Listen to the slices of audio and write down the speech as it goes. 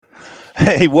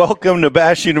Hey, welcome to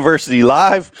Bash University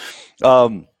Live.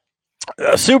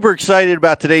 Super excited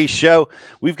about today's show.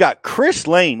 We've got Chris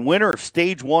Lane, winner of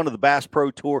Stage 1 of the Bass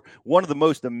Pro Tour, one of the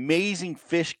most amazing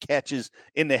fish catches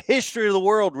in the history of the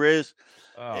world, Riz.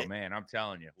 Oh, man, I'm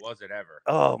telling you, was it ever?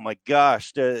 Oh, my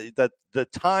gosh. The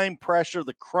time pressure,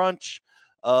 the crunch,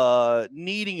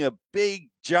 needing a big,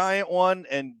 giant one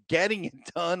and getting it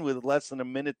done with less than a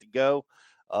minute to go,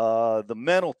 the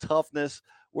mental toughness.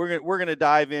 We're gonna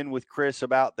dive in with Chris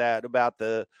about that, about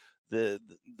the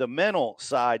mental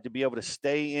side, to be able to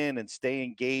stay in and stay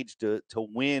engaged to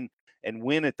win and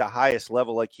win at the highest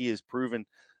level, like he has proven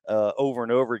over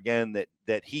and over again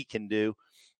that he can do.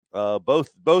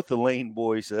 Both the Lane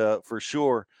boys for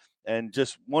sure, and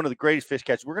just one of the greatest fish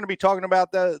catches. We're going to be talking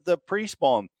about the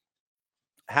pre-spawn,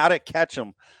 how to catch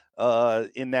them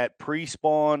in that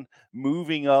pre-spawn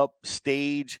moving up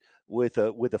stage with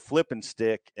a flipping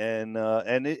stick and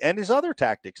his other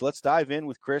tactics. Let's dive in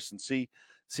with Chris and see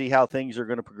how things are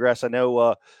going to progress. I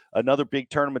know another big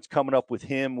tournament's coming up with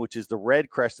him, which is the Red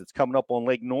Crest that's coming up on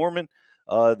Lake Norman.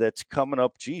 That's coming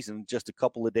up, in just a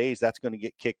couple of days. That's going to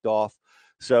get kicked off.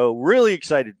 So really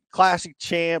excited. Classic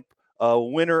champ,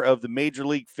 winner of the Major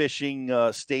League Fishing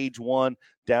Stage 1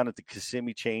 down at the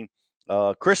Kissimmee Chain.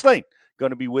 Chris Lane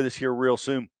going to be with us here real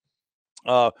soon.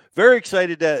 Very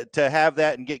excited to have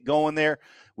that and get going there.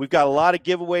 We've got a lot of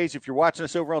giveaways. If you're watching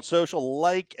us over on social,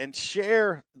 like and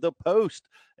share the post,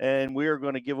 and we are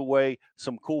going to give away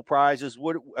some cool prizes.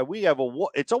 We have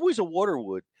it's always a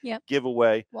Waterwood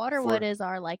giveaway. Waterwood is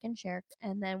our like and share,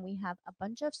 and then we have a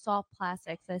bunch of soft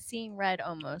plastics, a Seeing Red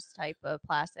almost type of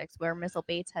plastics, where Missile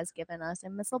Baits has given us a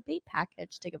Missile Bait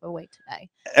package to give away today.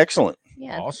 Excellent.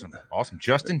 Yeah. Awesome.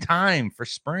 Just in time for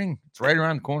spring. It's right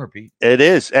around the corner, Pete. It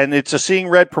is, and it's a Seeing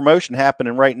Red promotion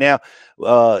happening right now.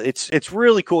 It's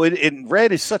really cool.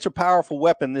 Red is such a powerful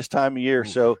weapon this time of year.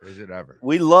 So is it ever?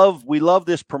 We love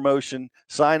this promotion.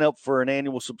 Sign up for an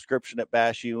annual subscription at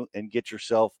Bash U and get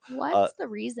yourself. What's the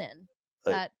reason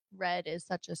that red is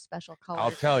such a special color?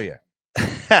 I'll tell you.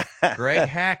 Greg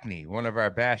Hackney, one of our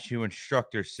Bash U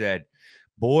instructors, said,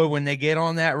 "Boy, when they get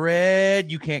on that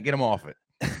red, you can't get them off it."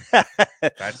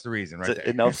 That's the reason, right there.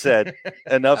 Enough said.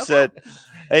 Enough said.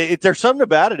 Hey, there's something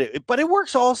about it, but it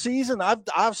works all season.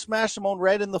 I've smashed them on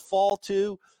red in the fall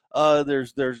too.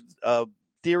 There's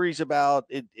theories about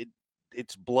it.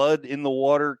 It's blood in the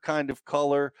water kind of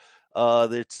color.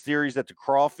 It's theories that the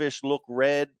crawfish look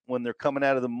red when they're coming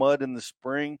out of the mud in the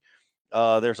spring.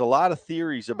 There's a lot of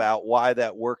theories about why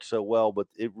that works so well, but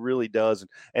it really does.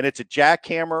 And it's a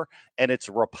jackhammer, and it's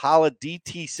a Rapala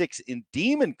DT6 in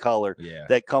demon color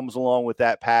that comes along with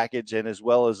that package, and as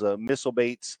well as a Missile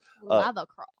Baits Lava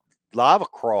Crawl. Lava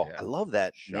Crawl. Yeah. I love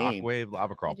that name. Shockwave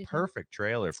Lava Crawl. Perfect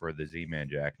trailer for the Z-Man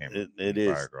jackhammer. It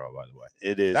is. Fire Crawl, by the way.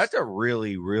 It is. That's a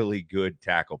really, really good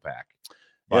tackle pack.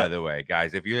 By the way,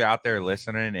 guys, if you're out there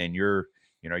listening and you're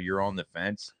on the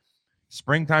fence,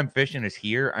 springtime fishing is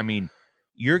here. I mean,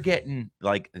 you're getting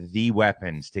like the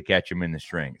weapons to catch them in the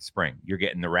spring. You're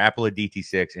getting the Rapala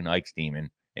DT6 and Ike's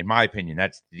Demon. In my opinion,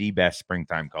 that's the best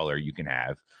springtime color you can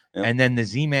have. Yep. And then the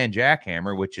Z-Man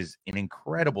jackhammer, which is an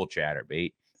incredible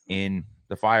chatterbait in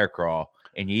the Fire Crawl.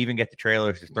 And you even get the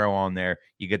trailers to throw on there.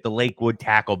 You get the Lakewood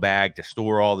tackle bag to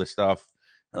store all the stuff.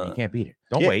 You can't beat it.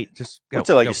 Don't wait. Just go. It's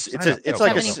like a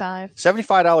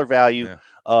 $75 value.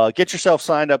 Yeah. Get yourself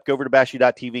signed up. Go over to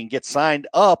bashu.tv and get signed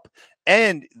up.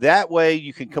 And that way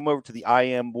you can come over to the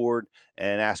IM board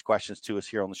and ask questions to us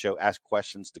here on the show. Ask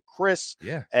questions to Chris.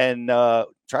 Yeah. And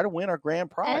try to win our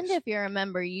grand prize. And if you're a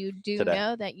member, you do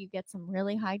know that you get some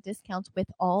really high discounts with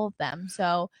all of them.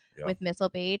 So with Missile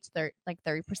Baits, they're like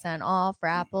 30% off.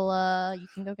 Rapala, you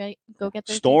can go get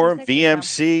those Storm,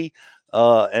 VMC,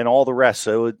 and all the rest.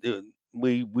 So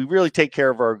we really take care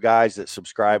of our guys that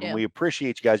subscribe, and we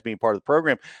appreciate you guys being part of the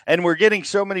program. And we're getting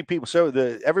so many people. So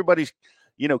everybody's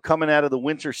coming out of the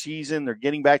winter season, they're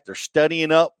getting back, they're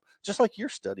studying up, just like you're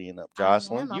studying up,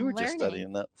 Jocelyn. You were just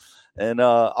studying up. And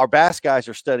our bass guys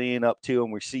are studying up too,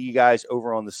 and we see you guys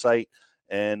over on the site.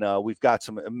 And we've got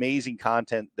some amazing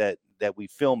content that we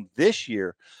filmed this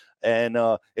year. And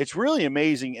it's really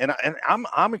amazing. And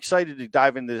I'm excited to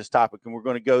dive into this topic, and we're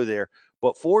going to go there.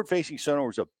 But forward-facing sonar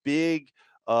was a big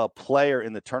player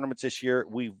in the tournaments this year.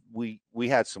 We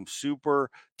had some super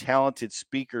talented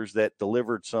speakers that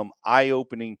delivered some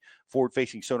eye-opening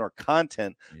forward-facing sonar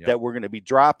content that we're going to be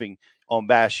dropping on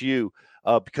Bash U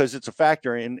because it's a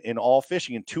factor in all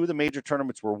fishing. And two of the major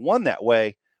tournaments were won that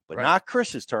way, but not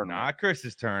Chris's tournament. Not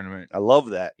Chris's tournament. I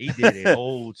love that. He did it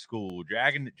old school,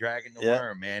 dragging the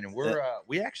worm, man. And we're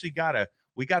we actually got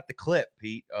the clip,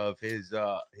 Pete, of his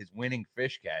winning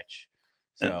fish catch.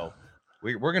 So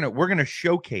we're gonna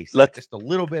showcase that just a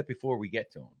little bit before we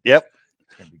get to them. Yep.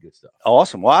 It's gonna be good stuff.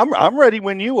 Awesome. Well, I'm ready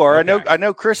when you are. Okay. I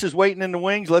know Chris is waiting in the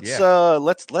wings. Let's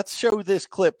show this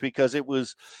clip because it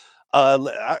was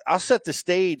I'll set the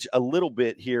stage a little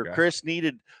bit here. Okay. Chris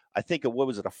needed, I think, what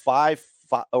was it, a 5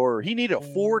 or he needed a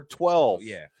 412.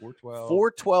 Yeah, 412.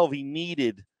 412 he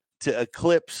needed to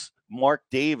eclipse Mark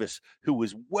Davis, who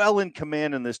was well in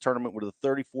command in this tournament with a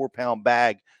 34-pound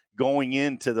bag going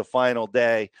into the final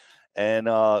day. And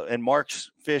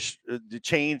Mark's fish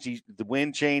changed. The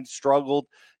wind changed, struggled.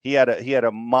 He had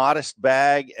a modest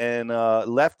bag and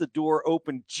left the door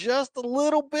open just a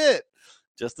little bit,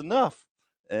 just enough.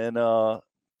 And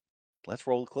let's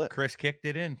roll the clip. Chris kicked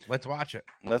it in. Let's watch it.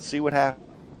 Let's see what happened.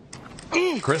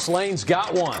 Chris Lane's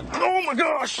got one. Oh my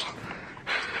gosh.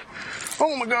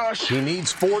 Oh my gosh. He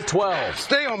needs 412.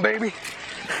 Stay on, baby.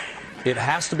 It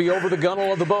has to be over the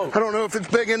gunnel of the boat. I don't know if it's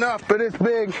big enough, but it's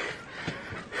big.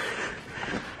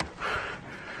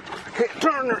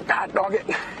 Turn her, God dog it.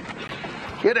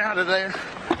 Get out of there.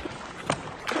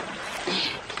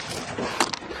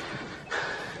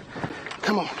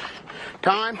 Come on.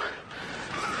 Time.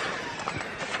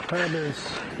 Time is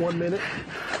 1 minute.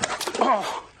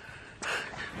 Oh.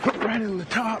 Right in the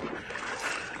top.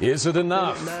 Is it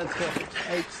enough? 9 seconds.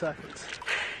 8 seconds.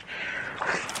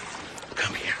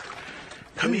 Come here.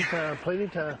 Come here. Time, plenty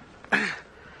of time.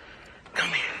 Come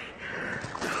here.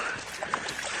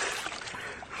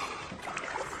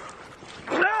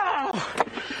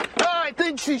 I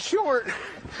think she's short.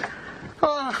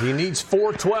 He needs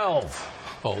 412.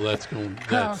 Oh, that's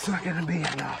not going to be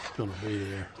enough. Going to be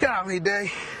there. Golly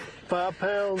day. 5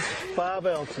 pounds, 5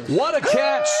 ounces. What a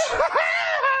catch!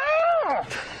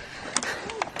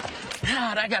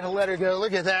 God, I got to let her go.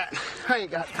 Look at that. I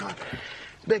ain't got time.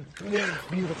 Big,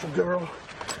 beautiful girl.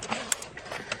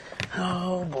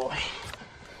 Oh, boy.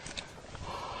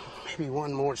 Maybe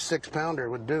one more 6-pounder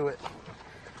would do it.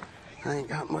 I ain't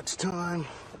got much time.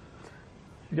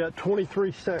 You got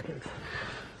 23 seconds.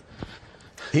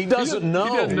 He doesn't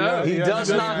know. He does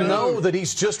not know that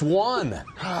he's just won.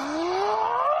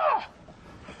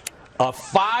 A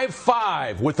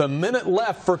 5-5 with a minute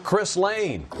left for Chris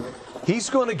Lane.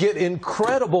 He's going to get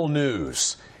incredible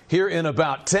news here in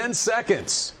about 10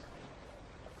 seconds.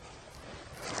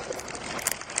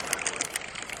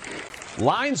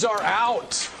 Lines are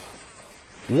out.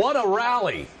 What a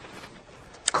rally.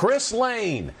 Chris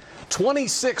Lane,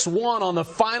 26-1 on the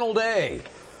final day.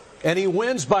 And he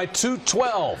wins by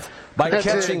 212 by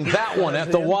catching that one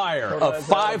at the wire, a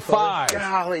 5-5.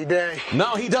 Golly day.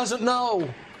 No, he doesn't know.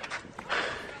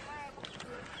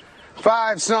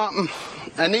 5 something.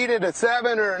 I needed a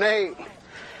 7 or an 8.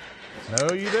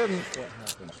 No, you didn't.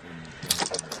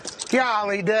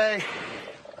 Golly day.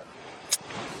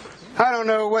 I don't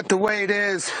know what the weight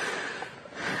is.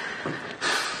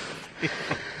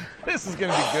 This is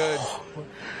going to be good.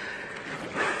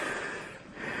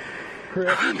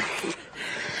 Chris,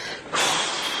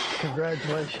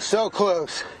 congratulations. So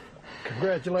close.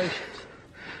 Congratulations.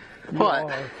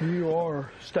 What? You are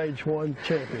stage 1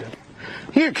 champion.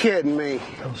 You're kidding me.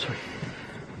 No, sir.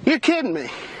 You're kidding me.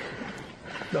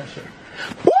 No, sir.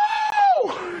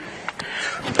 Woo!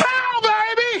 Pow,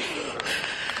 baby!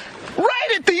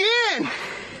 Right at the end.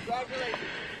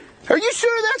 Are you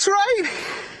sure that's right?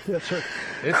 Yes, sir.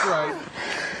 It's right.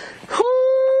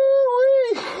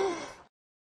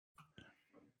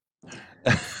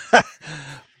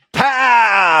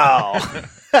 Pow!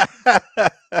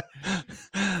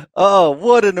 Oh,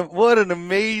 what an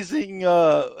amazing!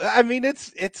 I mean,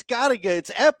 it's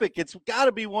epic. It's got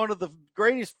to be one of the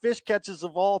greatest fish catches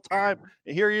of all time.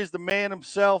 And here he is, the man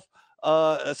himself,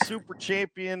 a super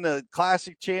champion, a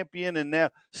classic champion, and now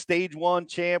stage 1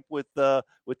 champ with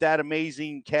that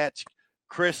amazing catch,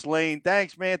 Chris Lane.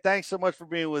 Thanks, man. Thanks so much for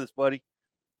being with us, buddy.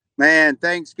 Man,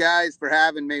 thanks guys for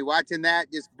having me. Watching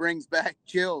that just brings back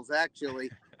chills,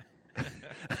 actually.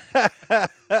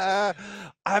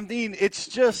 I mean, it's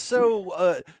just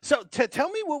so. Tell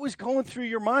me what was going through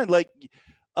your mind. Like,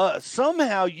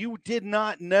 somehow you did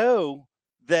not know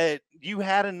that you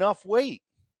had enough weight.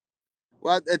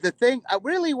 Well, the thing, I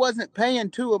really wasn't paying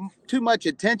too much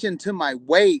attention to my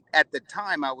weight at the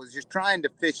time. I was just trying to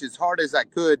fish as hard as I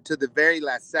could to the very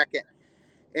last second.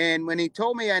 And when he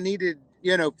told me I needed,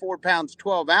 4 pounds,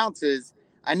 12 ounces,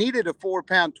 I needed a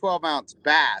 4-pound, 12-ounce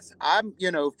bass. I'm,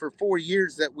 for 4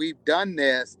 years that we've done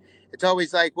this, it's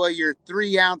always like, well, you're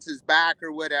 3 ounces back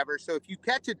or whatever. So if you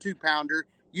catch a 2-pounder,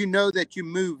 you know that you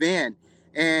move in.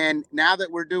 And now that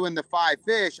we're doing the 5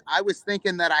 fish, I was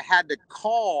thinking that I had to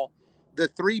call the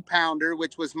 3-pounder,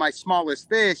 which was my smallest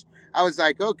fish. I was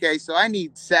like, okay, so I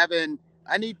need 7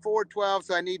 I need 412,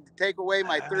 so I need to take away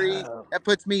my 3. That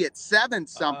puts me at 7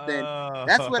 something.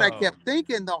 That's what I kept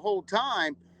thinking the whole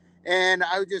time, and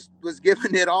I just was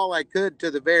giving it all I could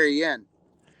to the very end.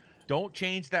 Don't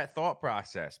change that thought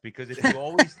process, because if you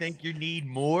always think you need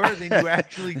more than you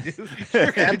actually do,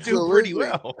 you're going to do pretty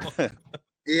well.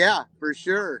 Yeah, for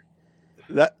sure.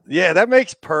 That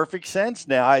makes perfect sense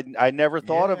now. I never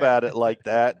thought about it like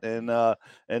that, and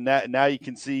that now you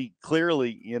can see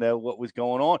clearly, what was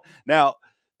going on. Now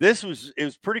it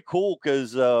was pretty cool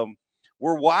because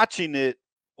we're watching it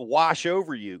wash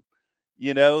over you,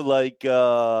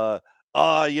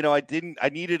 I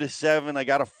needed a 7, I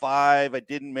got a 5, I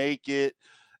didn't make it,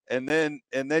 and then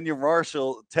your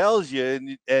marshal tells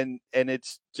you, and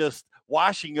it's just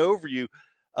washing over you.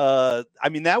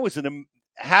 That was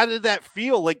how did that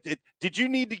feel? Like, did you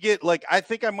need to get, I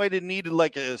think I might have needed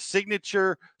a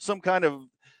signature, some kind of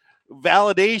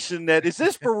validation that, is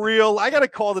this for real? I got to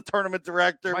call the tournament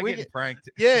director. Am I getting pranked?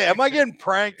 Yeah. Am I getting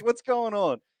pranked? What's going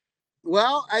on?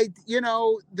 Well,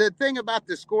 the thing about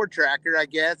the score tracker, I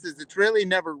guess, is it's really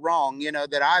never wrong,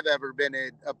 that I've ever been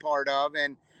a part of.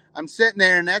 And I'm sitting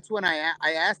there, and that's when I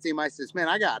asked him, I says, man,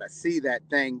 I got to see that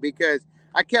thing, because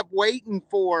I kept waiting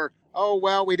for, oh,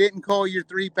 well, we didn't call your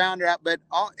 3-pounder out, but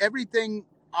everything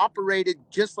operated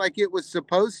just like it was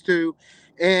supposed to.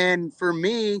 And for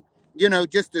me,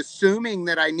 just assuming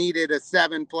that I needed a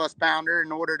 7+ pounder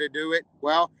in order to do it,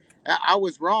 well, I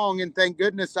was wrong, and thank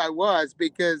goodness I was,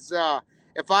 because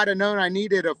if I'd have known I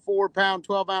needed a 4-pound,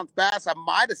 12-ounce bass, I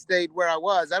might have stayed where I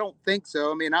was. I don't think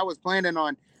so. I mean, I was planning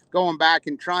on going back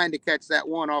and trying to catch that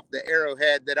one off the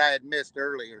arrowhead that I had missed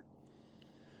earlier.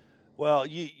 Well,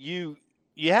 you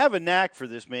have a knack for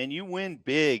this, man. You win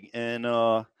big and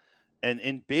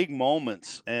in big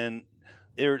moments, and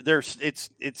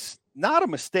it's not a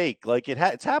mistake. Like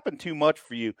it's happened too much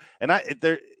for you, and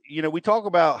we talk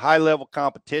about high level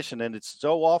competition, and it's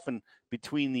so often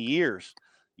between the ears,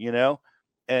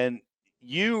 and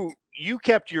you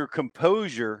kept your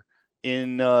composure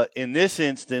in this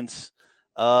instance.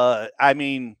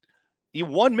 You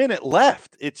 1 minute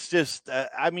left. It's just,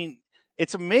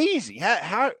 it's amazing.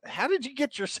 How did you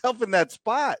get yourself in that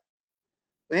spot?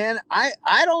 Man, I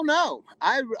don't know.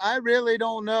 I really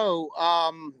don't know.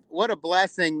 What a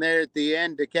blessing there at the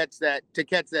end to catch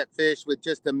that fish with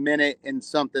just a minute and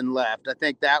something left. I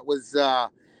think that was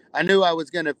I knew I was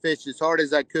going to fish as hard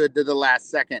as I could to the last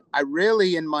second. I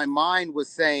really, in my mind, was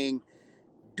saying,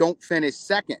 don't finish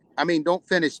second. Don't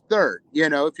finish third.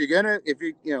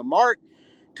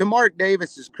 To Mark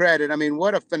Davis's credit,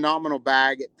 what a phenomenal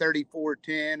bag at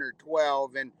 34.10 or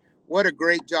 12, and what a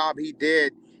great job he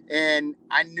did. And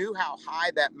I knew how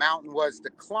high that mountain was to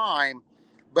climb,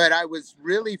 but I was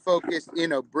really focused.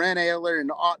 Brent Ayler and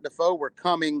Ott Defoe were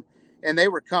coming, and they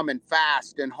were coming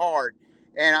fast and hard.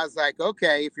 And I was like,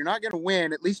 okay, if you're not going to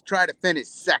win, at least try to finish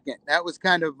second. That was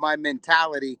kind of my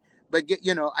mentality. But,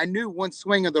 I knew one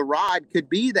swing of the rod could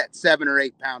be that 7 or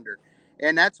 8 pounder.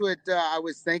 And that's what I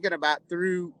was thinking about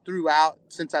throughout,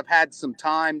 since I've had some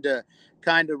time to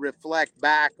kind of reflect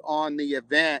back on the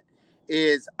event,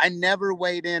 is I never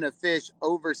weighed in a fish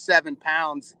over 7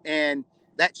 pounds. And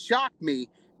that shocked me,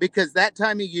 because that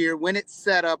time of year, when it's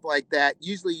set up like that,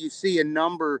 usually you see a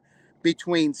number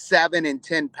between 7 and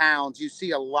 10 pounds. You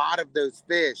see a lot of those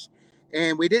fish,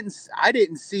 and I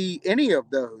didn't see any of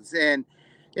those. And,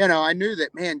 I knew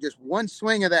that, man, just one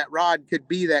swing of that rod could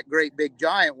be that great big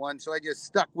giant one. So I just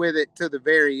stuck with it to the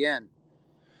very end.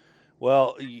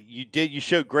 Well, you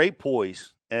showed great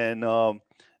poise, and our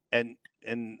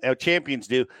champions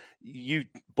do.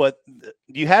 But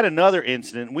you had another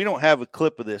incident. We don't have a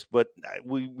clip of this, but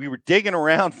we were digging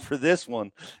around for this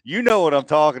one. You know what I'm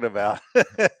talking about.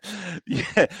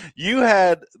 You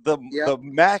had the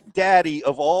Mac Daddy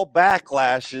of all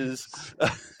backlashes,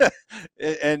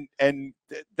 and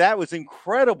that was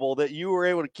incredible that you were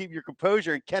able to keep your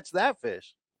composure and catch that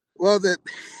fish. Well,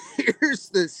 here's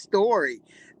the story.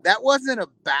 That wasn't a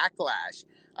backlash.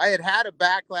 I had a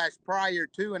backlash prior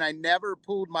to, and I never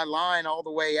pulled my line all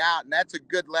the way out. And that's a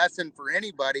good lesson for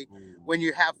anybody. When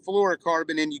you have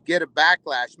fluorocarbon and you get a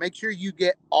backlash, make sure you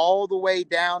get all the way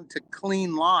down to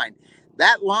clean line.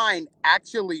 That line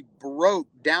actually broke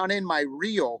down in my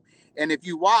reel. And if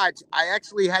you watch, I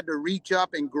actually had to reach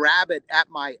up and grab it at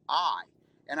my eye.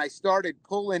 And I started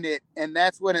pulling it, and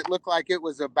that's when it looked like it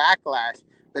was a backlash.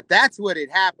 But that's what had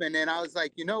happened. And I was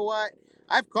like, you know what?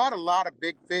 I've caught a lot of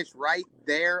big fish right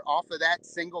there off of that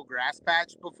single grass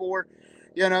patch before,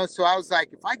 so I was like,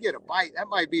 if I get a bite, that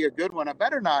might be a good one. I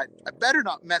better not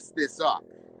mess this up,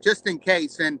 just in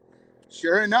case. And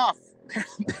sure enough,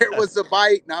 there was a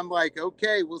bite, and I'm like,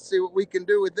 okay, we'll see what we can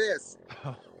do with this.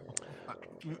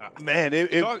 Man,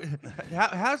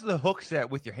 how's the hook set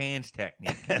with your hands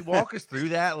technique? Can you walk us through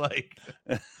that? Like,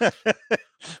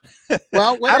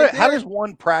 Well, how does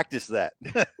one practice that?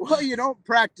 Well, you don't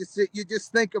practice it. You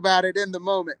just think about it in the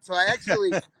moment. So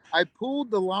I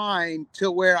pulled the line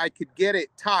to where I could get it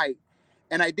tight,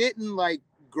 and I didn't like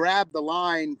grab the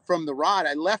line from the rod.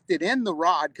 I left it in the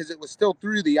rod because it was still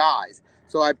through the eyes.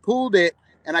 So I pulled it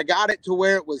and I got it to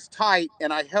where it was tight,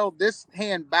 and I held this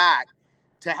hand back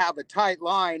to have a tight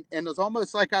line, and it was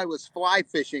almost like I was fly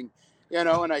fishing, and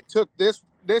I took this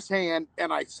hand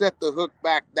and I set the hook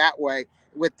back that way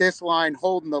with this line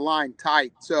holding the line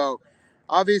tight. So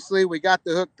obviously we got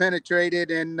the hook penetrated,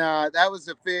 and that was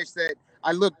a fish that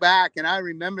I look back and I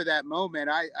remember that moment.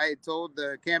 I had told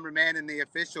the cameraman and the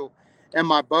official in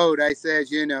my boat, I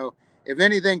says, if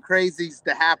anything crazy's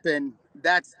to happen,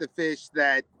 that's the fish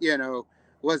that,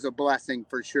 was a blessing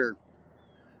for sure.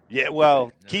 Yeah,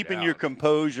 well, keeping your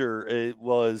composure, it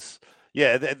was,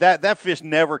 that fish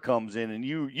never comes in, and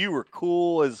you were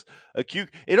cool as a cute.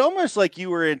 It almost like you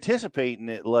were anticipating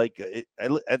it. Like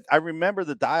I remember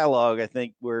the dialogue, I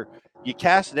think, where you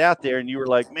cast it out there and you were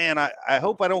like, man, I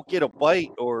hope I don't get a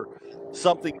bite or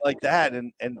something like that.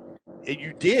 And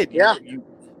you did. Yeah.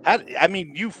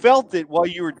 You felt it while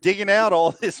you were digging out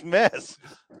all this mess.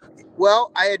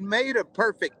 Well, I had made a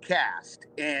perfect cast,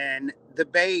 and the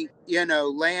bait,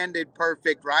 landed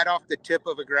perfect right off the tip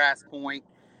of a grass point.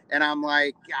 And I'm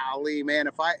like, golly, man,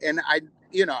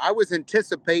 I was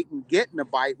anticipating getting a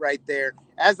bite right there,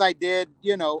 as I did,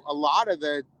 a lot of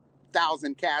the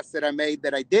 1,000 casts that I made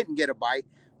that I didn't get a bite,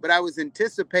 but I was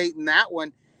anticipating that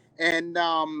one, and,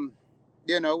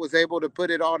 was able to put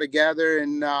it all together.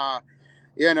 And,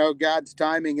 God's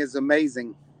timing is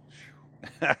amazing.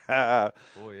 Boy,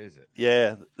 is it.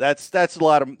 Yeah, that's a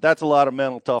lot of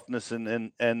mental toughness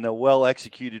and a well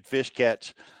executed fish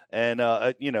catch, and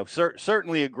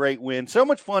certainly a great win. So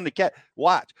much fun to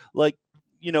watch. Like,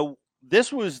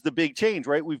 this was the big change,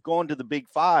 right? We've gone to the Big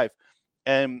Five,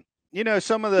 and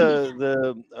some of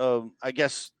the I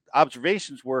guess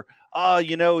observations were, we're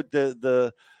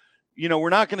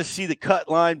not going to see the cut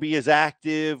line be as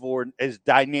active or as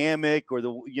dynamic, or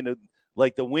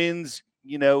like the winds,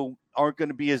 aren't going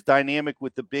to be as dynamic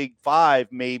with the Big Five,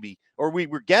 maybe, or we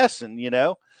were guessing,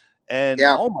 and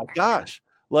yeah. Oh my gosh,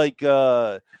 like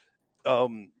Andy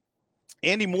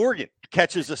Morgan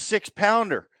catches a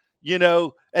 6-pounder,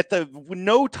 at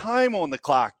no time on the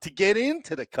clock to get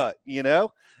into the cut,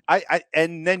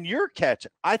 and then your catch.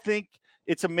 I think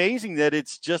it's amazing that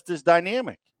it's just as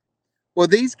dynamic. Well,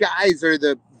 these guys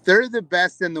they're the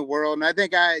best in the world. And I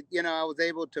think I was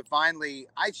able to finally,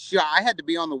 I had to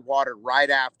be on the water right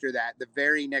after that, the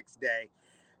very next day,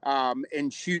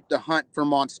 and shoot the hunt for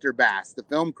monster bass. The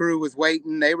film crew was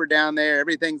waiting. They were down there.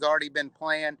 Everything's already been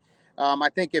planned. I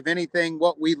think if anything,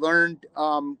 what we learned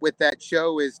with that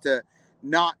show is to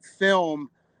not plan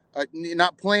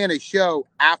a show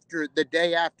the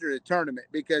day after the tournament,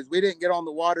 because we didn't get on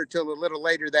the water till a little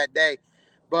later that day.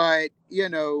 But,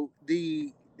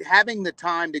 having the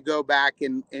time to go back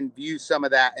and view some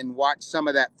of that and watch some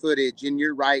of that footage. And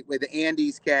you're right, with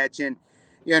Andy's catch and,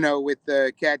 with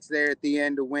the catch there at the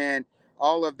end to win,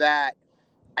 all of that,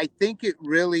 I think it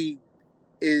really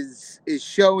is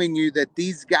showing you that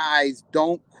these guys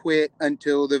don't quit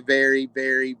until the very,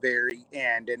 very, very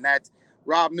end. And that's,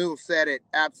 Rob Newell said it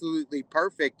absolutely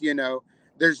perfect.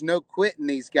 There's no quitting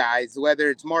these guys,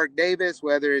 whether it's Mark Davis,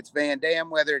 whether it's Van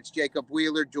Dam, whether it's Jacob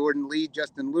Wheeler, Jordan Lee,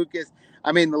 Justin Lucas.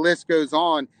 I mean, the list goes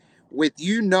on. With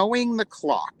you knowing the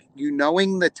clock,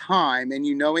 knowing the time, and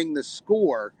knowing the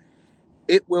score,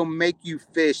 it will make you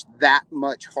fish that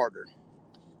much harder.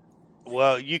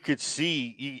 Well, you could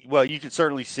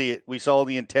certainly see it. We saw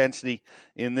the intensity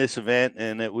in this event,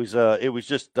 and it was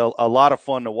just a lot of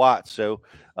fun to watch. So,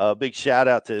 big shout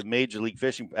out to Major League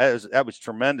Fishing. That was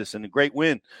tremendous and a great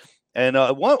win. And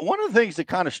one of the things that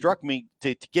kind of struck me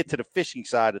to get to the fishing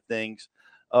side of things,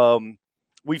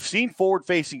 we've seen Forward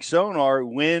Facing Sonar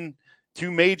win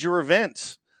 2 major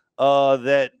events.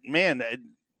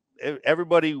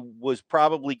 Everybody was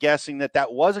probably guessing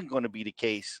that wasn't going to be the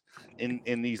case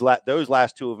in those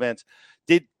last 2 events.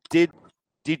 Did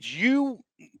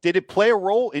it play a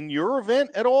role in your event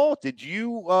at all?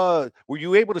 Were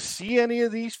you able to see any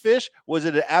of these fish? Was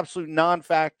it an absolute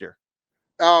non-factor?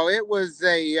 Oh, it was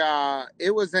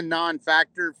a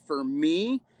non-factor for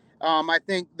me. I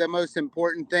think the most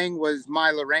important thing was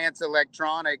my Lowrance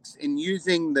electronics and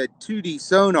using the 2D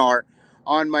sonar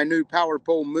on my new Power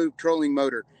Pole Move trolling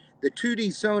motor. The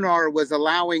 2D sonar was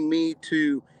allowing me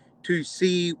to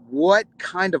see what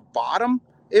kind of bottom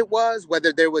it was,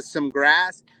 whether there was some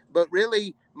grass, but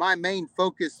really my main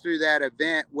focus through that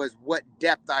event was what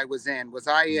depth I was in. Was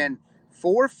I in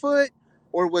 4 foot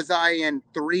or was I in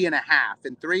 3.5?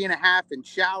 And 3.5 and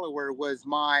shallower was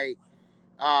my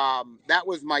that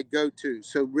was my go-to.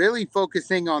 So really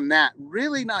focusing on that,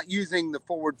 really not using the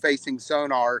forward-facing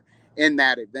sonar in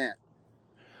that event.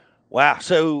 Wow.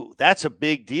 So that's a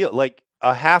big deal. Like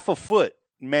a half a foot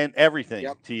meant everything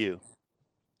to you.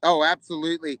 Oh,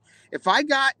 absolutely. If I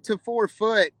got to 4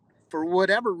 foot for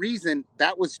whatever reason,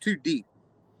 that was too deep.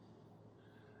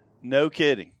 No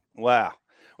kidding. Wow.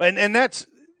 And that's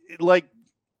like,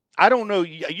 I don't know.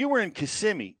 You were in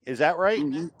Kissimmee. Is that right?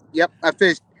 Mm-hmm. Yep. I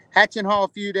fished Hatchin Hall a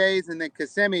few days, and then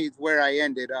Kissimmee is where I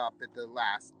ended up at the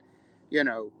last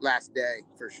day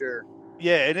for sure.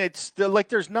 Yeah, and it's like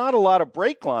there's not a lot of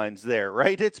break lines there,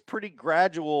 right? It's pretty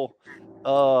gradual,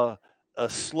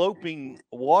 sloping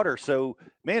water. So,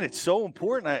 man, it's so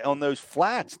important on those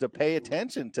flats to pay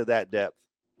attention to that depth.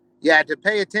 Yeah, to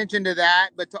pay attention to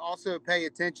that, but to also pay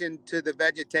attention to the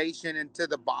vegetation and to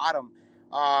the bottom.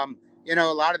 A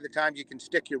lot of the times you can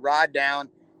stick your rod down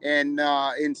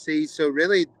and see. So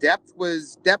really, depth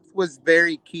was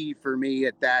very key for me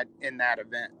in that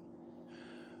event.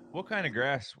 What kind of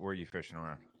grass were you fishing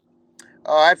around?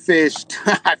 I fished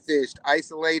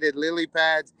isolated lily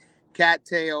pads,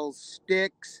 cattails,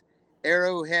 sticks,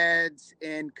 arrowheads,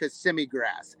 and Kissimmee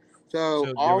grass.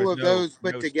 So all of those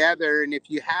put together, and if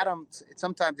you had them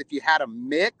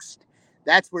mixed,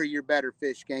 that's where your better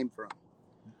fish came from.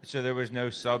 So there was no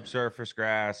subsurface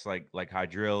grass like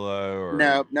hydrilla or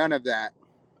no, none of that.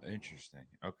 Interesting.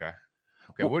 Okay.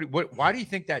 Why do you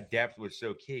think that depth was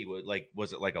so key?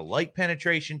 Was it like a light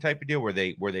penetration type of deal? Were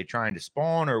they trying to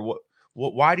spawn, or what?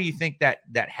 Why do you think that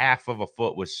half of a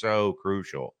foot was so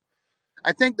crucial?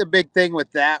 I think the big thing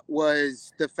with that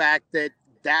was the fact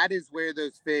that is where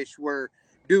those fish were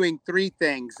doing 3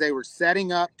 things. They were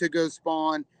setting up to go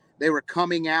spawn. They were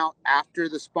coming out after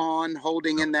the spawn,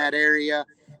 holding in that area.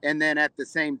 And then at the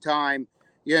same time,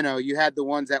 you had the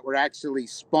ones that were actually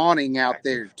spawning out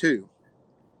there too.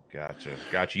 Gotcha.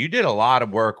 You did a lot of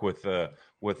work with the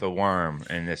worm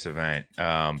in this event,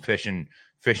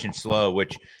 fishing slow,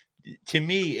 which to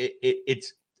me,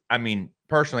 it's, I mean,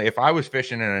 personally, if I was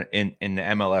fishing in the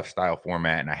MLF style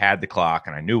format and I had the clock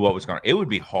and I knew what was going on, it would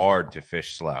be hard to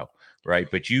fish slow, right?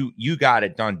 But you got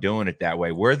it done doing it that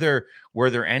way. Were there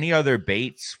any other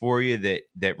baits for you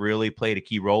that really played a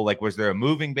key role? Like, was there a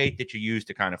moving bait that you used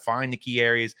to kind of find the key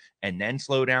areas and then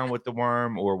slow down with the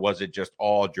worm, or was it just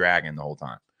all dragging the whole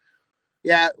time?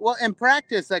 Yeah, well, in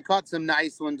practice, I caught some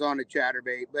nice ones on a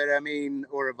chatterbait,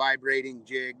 or a vibrating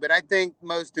jig. But I think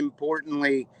most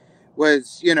importantly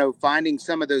was, finding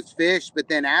some of those fish. But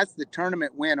then as the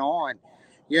tournament went on,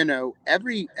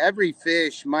 every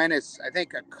fish minus, I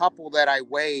think, a couple that I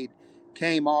weighed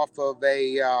came off of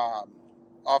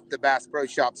off the Bass Pro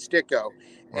Shop Sticko.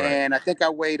 Right. And I think I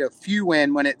weighed a few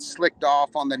in when it slicked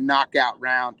off on the knockout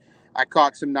round. I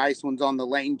caught some nice ones on the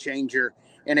Lane Changer,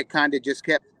 and it kind of just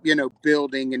kept,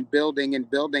 building and building and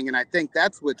building. And I think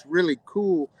that's what's really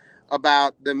cool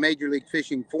about the Major League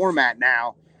Fishing format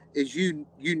now is,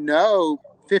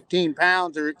 15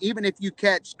 pounds, or even if you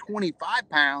catch 25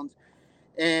 pounds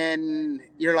and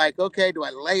you're like, okay, do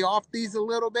I lay off these a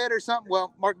little bit or something?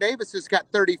 Well, Mark Davis has got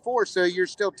 34, so you're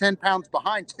still 10 pounds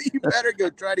behind. So you better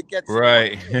go try to catch some.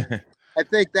 Right. I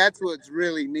think that's what's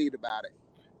really neat about it.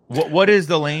 What is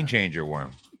the Lane Changer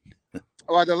worm?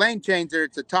 Well, the Lane Changer,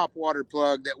 it's a top water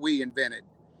plug that we invented.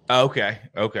 Okay.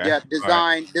 Yeah,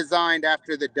 designed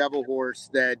after the Devil Horse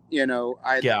that,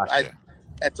 Gotcha.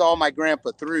 That's all my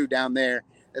grandpa threw down there.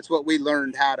 That's what we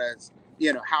learned how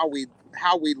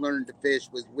we learned to fish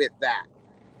was with that.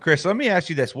 Chris, let me ask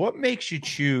you this. What makes you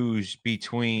choose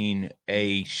between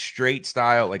a straight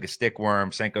style, like a stick worm,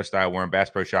 Senko style worm, Bass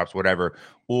Pro Shops, whatever,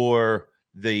 or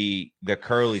the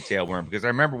curly tail worm? Because I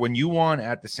remember when you won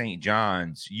at the St.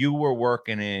 John's, you were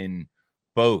working in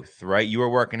both, right? You were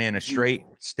working in a straight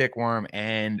stick worm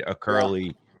and a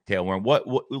curly tail worm. What's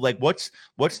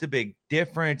the big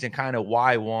difference, and kind of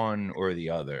why one or the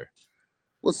other?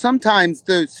 Well, sometimes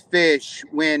those fish,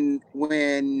 when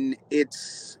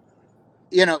it's,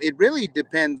 it really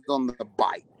depends on the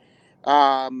bite.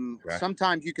 Okay.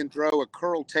 Sometimes you can throw a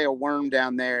curl tail worm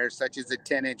down there, such as a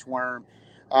 10-inch worm,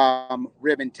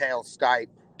 ribbon tail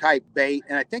type bait.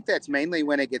 And I think that's mainly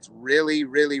when it gets really,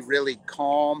 really, really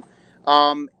calm.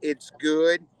 It's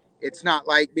good. It's not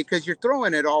like, because you're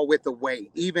throwing it all with a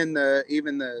weight. Even the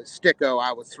Sticko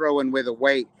I was throwing with a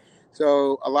weight.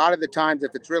 So a lot of the times,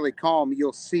 if it's really calm,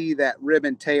 you'll see that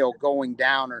ribbon tail going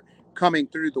down or coming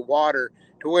through the water,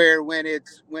 to where when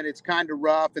it's kind of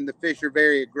rough and the fish are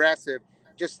very aggressive,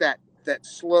 just that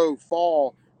slow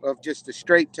fall of just a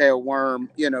straight tail worm,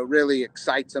 really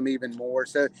excites them even more.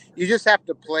 So you just have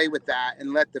to play with that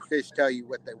and let the fish tell you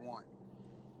what they want.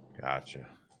 Gotcha.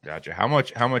 How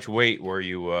much weight were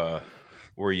you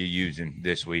using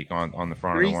this week on the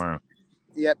front of the worm?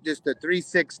 Yep, just a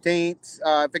 3/16.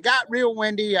 If it got real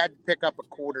windy, I'd pick up a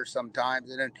quarter sometimes.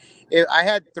 And then I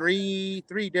had three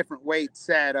different weights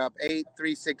set up: 8,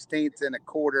 3/16, and a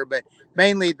quarter. But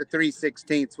mainly the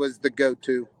 3/16 was the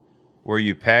go-to. Were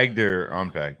you pegged or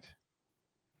unpegged?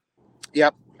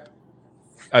 Yep.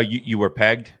 You were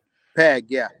pegged? Peg,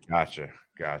 yeah. Gotcha.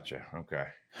 Okay.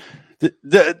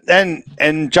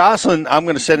 And Jocelyn, I'm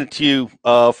going to send it to you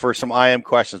for some IM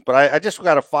questions, but I just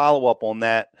got a follow up on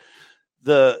that.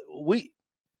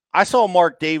 I saw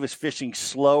Mark Davis fishing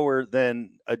slower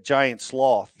than a giant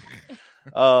sloth,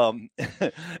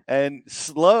 and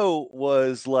slow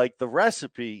was like the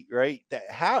recipe, right?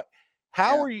 How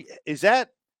are you? Is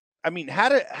that? I mean, how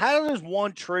does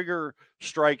one trigger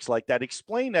strikes like that?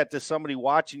 Explain that to somebody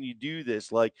watching you do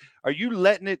this. Like, are you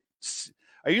letting it?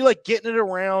 Are you like getting it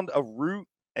around a root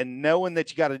and knowing that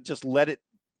you got to just let it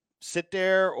sit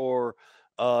there, or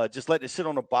just let it sit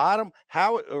on the bottom?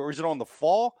 Or is it on the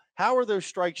fall? How are those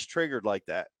strikes triggered like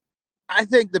that? I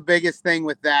think the biggest thing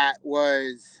with that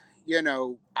was,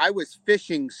 I was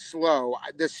fishing slow.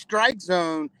 The strike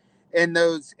zone in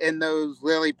those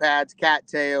lily pads,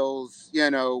 cattails,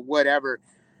 whatever,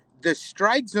 the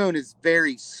strike zone is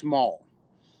very small.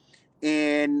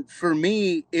 And for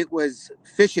me, it was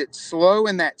fish it slow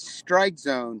in that strike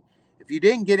zone. If you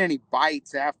didn't get any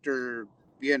bites after,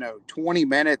 20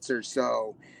 minutes or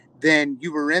so, then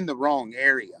you were in the wrong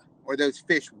area, or those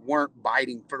fish weren't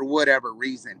biting for whatever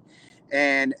reason.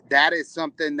 And that is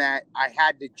something that I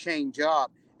had to change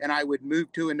up, and I would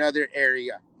move to another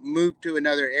area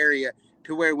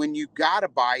to where when you got a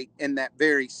bite in that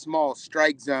very small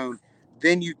strike zone,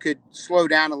 then you could slow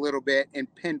down a little bit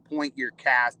and pinpoint your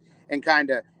cast and kind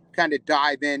of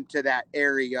dive into that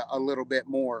area a little bit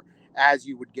more as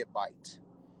you would get bites.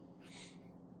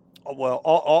 Well,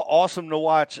 awesome to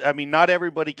watch. I mean, not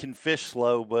everybody can fish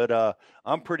slow, but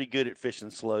I'm pretty good at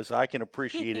fishing slow, so I can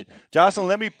appreciate it.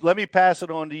 Jocelyn, let me pass it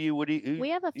on to you. We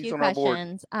have a few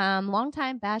questions.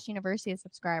 Longtime Bass University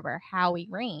subscriber Howie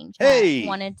Range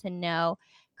wanted to know,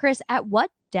 Chris, at what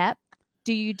depth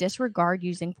do you disregard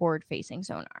using forward-facing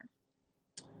sonar?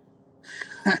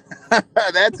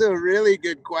 That's a really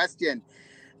good question.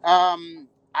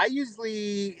 I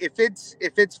usually, if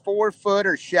it's 4 foot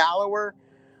or shallower,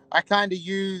 I kind of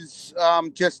use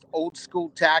just old school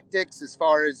tactics as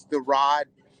far as the rod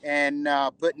and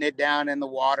putting it down in the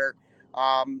water,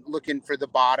 looking for the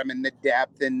bottom and the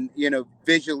depth, and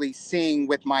visually seeing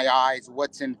with my eyes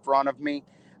what's in front of me,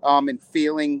 and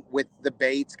feeling with the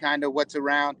baits kind of what's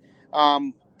around.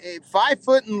 5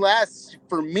 foot and less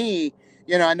for me.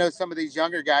 I know some of these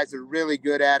younger guys are really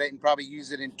good at it and probably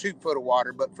use it in 2 foot of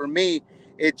water, but for me,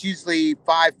 it's usually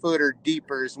 5 foot or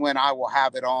deeper is when I will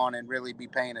have it on and really be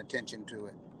paying attention to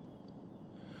it.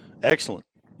 Excellent.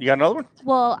 You got another one?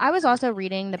 Well, I was also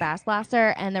reading the Bass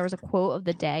Blaster, and there was a quote of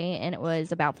the day, and it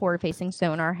was about forward-facing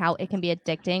sonar, how it can be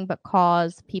addicting but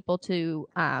cause people to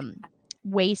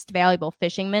waste valuable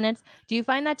fishing minutes. Do you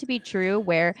find that to be true,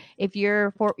 where if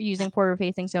you're using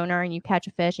forward-facing sonar and you catch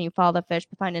a fish and you follow the fish,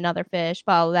 find another fish,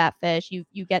 follow that fish,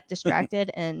 you get distracted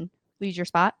and lose your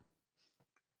spot?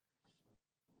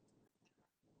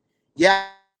 Yeah,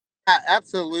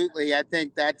 absolutely. I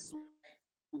think that's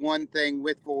one thing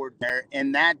with forward there,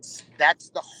 and that's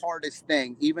the hardest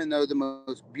thing. Even though the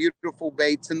most beautiful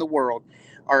baits in the world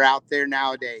are out there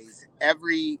nowadays,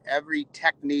 every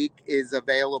technique is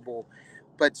available,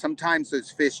 but sometimes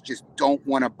those fish just don't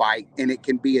want to bite, and it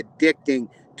can be addicting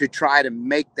to try to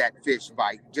make that fish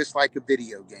bite, just like a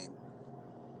video game.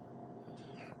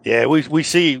 Yeah, we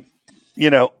see,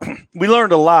 we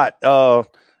learned a lot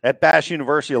at Bass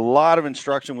University. A lot of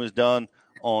instruction was done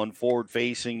on forward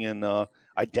facing and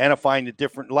identifying the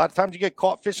different. A lot of times you get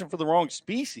caught fishing for the wrong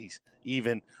species,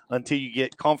 even until you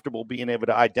get comfortable being able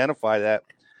to identify that.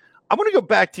 I want to go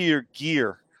back to your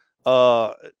gear,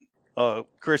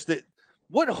 Chris.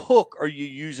 What hook are you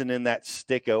using in that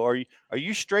Sticko? Are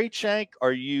you straight shank?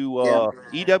 Are you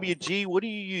EWG? What are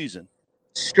you using?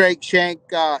 Straight shank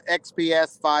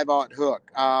XPS 5/0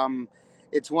 hook.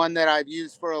 It's one that I've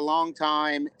used for a long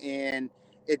time, and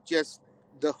it just,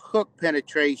 the hook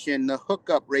penetration, the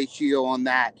hookup ratio on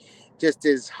that just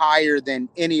is higher than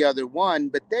any other one.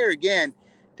 But there again,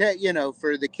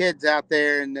 for the kids out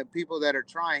there and the people that are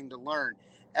trying to learn,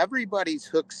 everybody's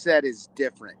hook set is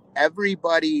different.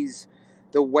 Everybody's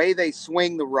the way they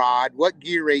swing the rod, what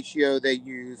gear ratio they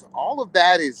use, all of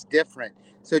that is different.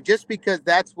 So just because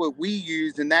that's what we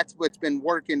use and that's what's been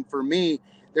working for me,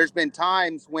 there's been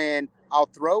times when I'll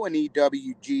throw an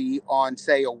EWG on,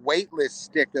 say, a weightless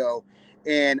sticko,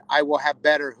 and I will have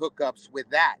better hookups with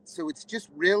that. So it's just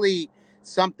really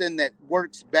something that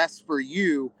works best for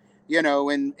you,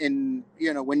 and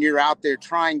when you're out there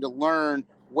trying to learn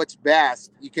what's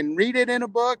best. You can read it in a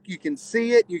book, you can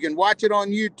see it, you can watch it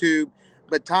on YouTube,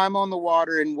 but time on the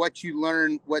water and what you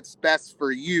learn, what's best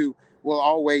for you, will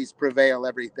always prevail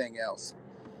everything else.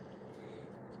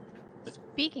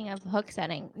 Speaking of hook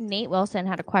setting, Nate Wilson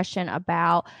had a question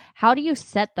about how do you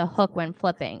set the hook when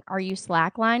flipping? Are you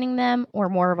slacklining them or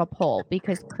more of a pull?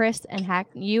 Because Chris and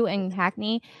you and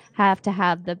Hackney have to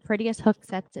have the prettiest hook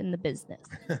sets in the business.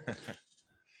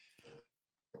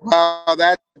 Well,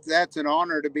 that's an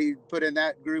honor to be put in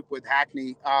that group with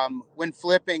Hackney. When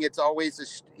flipping, it's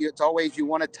always you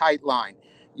want a tight line.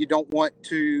 You don't want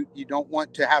to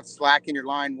have slack in your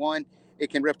line. One, it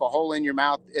can rip a hole in your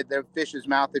mouth, the fish's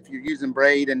mouth, if you're using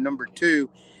braid. And number two,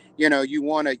 you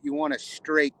want a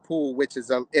straight pull, which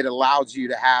is it allows you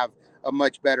to have a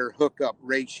much better hookup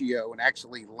ratio and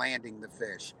actually landing the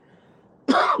fish.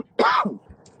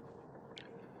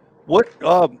 What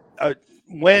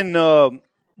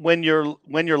when your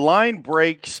line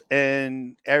breaks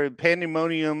and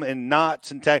pandemonium and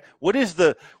knots and tag, what is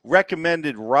the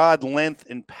recommended rod length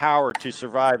and power to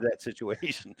survive that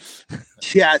situation?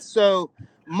 Yeah, so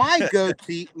my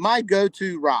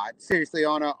go-to rod, seriously,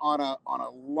 on a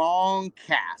long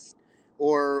cast,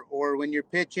 or when you're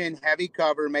pitching heavy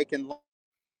cover, making.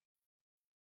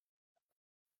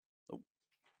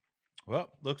 Well,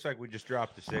 looks like we just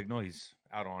dropped the signal. He's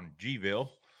out on Gville.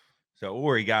 So,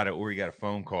 or he got a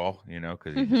phone call,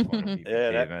 because he just wanted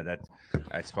to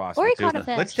that's possible. Or he too. caught a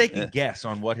fish. Let's take a guess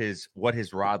on what his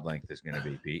rod length is going to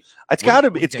be, Pete. It's got to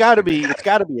be a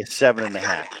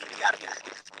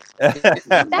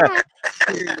 7.5.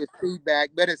 Serious feedback,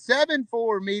 but a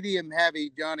 7.4 medium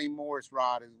heavy Johnny Morris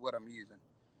rod is what I'm using.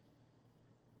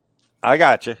 I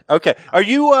got you. Okay, are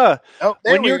you? Oh, there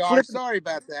when we you're are. Sorry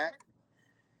about that.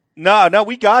 No,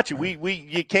 we got you.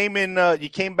 You came in. You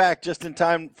came back just in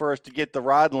time for us to get the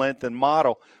rod length and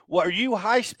model. What are you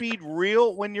high speed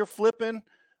reel when you're flipping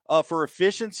for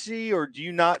efficiency, or do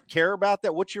you not care about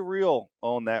that? What's your reel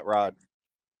on that rod?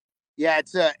 Yeah,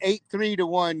 it's a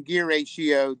 8:3-to-1 gear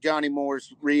ratio, Johnny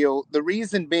Moore's reel. The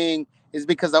reason being is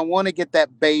because I want to get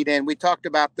that bait in. We talked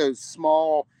about those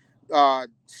small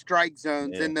strike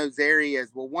zones in those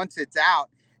areas. Well, once it's out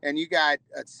and you got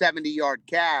a 70-yard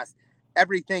cast,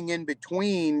 everything in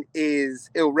between is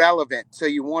irrelevant. So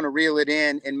you want to reel it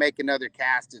in and make another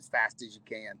cast as fast as you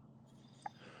can.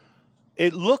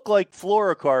 It looked like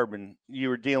fluorocarbon you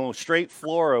were dealing with. Straight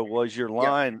fluoro was your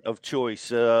line of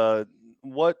choice.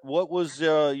 What was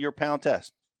your pound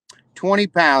test?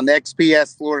 20-pound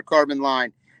XPS fluorocarbon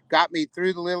line. Got me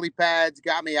through the lily pads,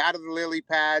 got me out of the lily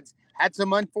pads. Had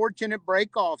some unfortunate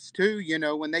break-offs too,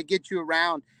 when they get you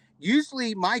around.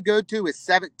 Usually my go-to is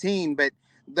 17, but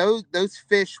those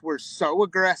fish were so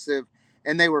aggressive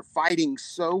and they were fighting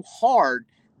so hard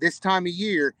this time of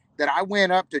year that I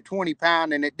went up to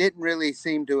 20-pound, and it didn't really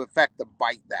seem to affect the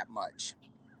bite that much.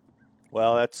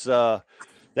 Well,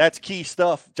 that's key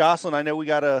stuff. Jocelyn, I know we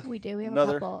got We do. We have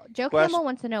another a couple. Joe question. Campbell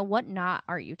wants to know, what knot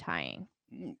are you tying?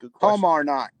 Good question. Palmar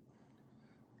knot.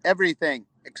 Everything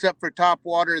except for top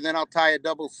water. Then I'll tie a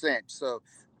double cinch. So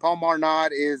Palmar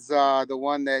knot is the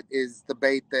one that is the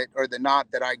bait or the knot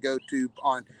that I go to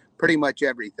on pretty much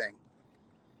everything.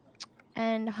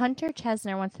 And Hunter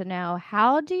Chesner wants to know,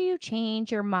 how do you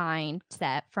change your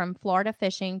mindset from Florida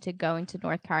fishing to going to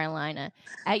North Carolina?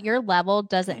 At your level,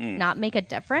 does it not make a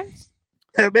difference?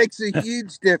 It makes a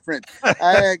huge difference.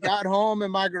 I got home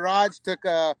in my garage, took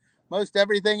most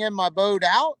everything in my boat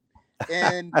out,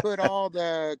 and put all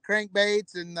the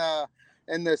crankbaits and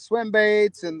the swim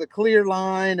baits and the clear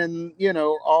line and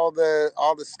all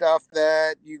the stuff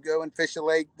that you go and fish a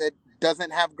lake that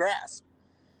doesn't have grass.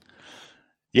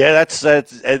 Yeah, that's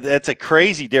a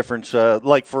crazy difference.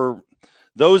 Like for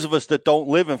those of us that don't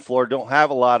live in Florida, don't have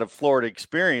a lot of Florida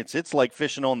experience, it's like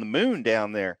fishing on the moon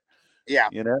down there. Yeah.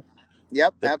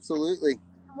 Yep, absolutely.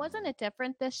 Wasn't it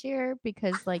different this year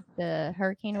because like the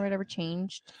hurricane or whatever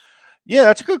changed? Yeah,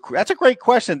 that's a great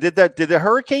question. Did the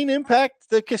hurricane impact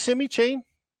the Kissimmee chain?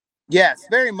 Yes,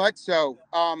 very much so.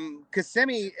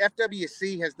 Kissimmee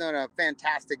FWC has done a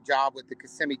fantastic job with the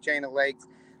Kissimmee chain of lakes.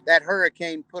 That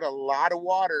hurricane put a lot of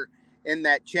water in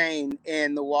that chain,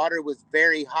 and the water was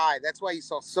very high. That's why you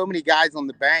saw so many guys on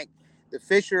the bank. The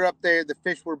fish are up there. The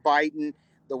fish were biting.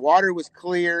 The water was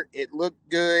clear. It looked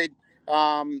good.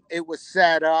 it was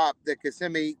set up.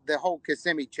 The whole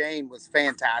Kissimmee chain was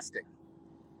fantastic.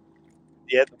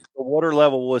 Yeah, the water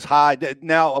level was high.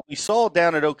 Now we saw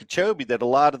down at Okeechobee that a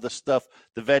lot of the stuff,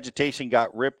 the vegetation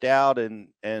got ripped out,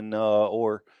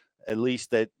 or at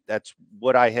least that's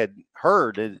what I had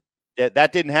heard.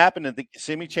 That didn't happen in the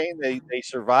Kissimmee chain. They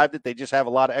survived it. They just have a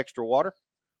lot of extra water.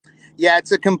 Yeah,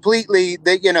 it's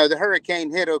the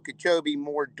hurricane hit Okeechobee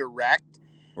more direct,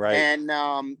 right? And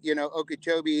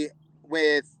Okeechobee,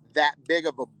 with that big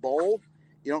of a bowl,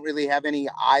 you don't really have any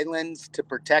islands to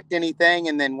protect anything.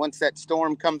 And then once that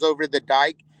storm comes over the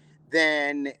dike,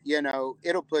 then,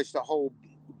 it'll push the whole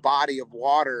body of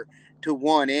water to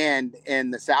one end,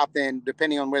 and the south end,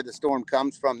 depending on where the storm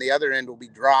comes from, the other end will be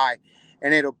dry,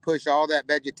 and it'll push all that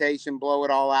vegetation, blow it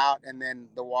all out, and then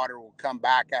the water will come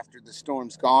back after the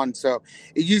storm's gone. So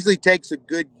it usually takes a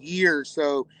good year or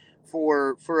so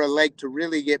for a lake to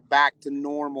really get back to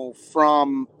normal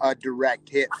from a direct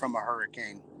hit from a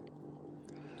hurricane.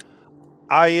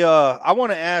 I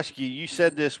want to ask you. You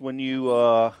said this when you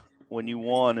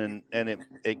won, and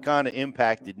it kind of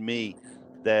impacted me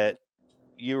that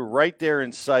you were right there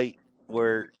in sight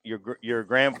where your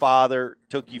grandfather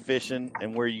took you fishing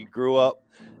and where you grew up,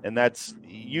 and that's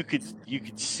you could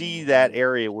see that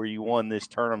area where you won this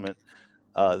tournament.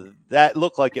 That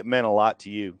looked like it meant a lot to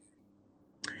you.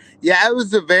 Yeah, it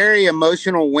was a very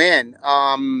emotional win.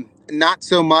 Not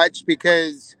so much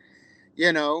because,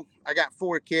 I got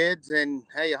 4 kids, and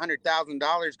hey,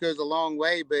 $100,000 goes a long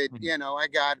way. But I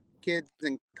got kids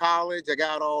in college. I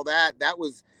got all that. That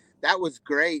was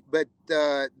great. But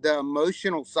the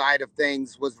emotional side of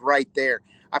things was right there.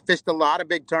 I fished a lot of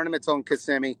big tournaments on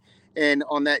Kissimmee and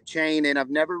on that chain, and I've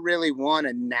never really won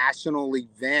a national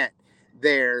event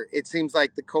there. It seems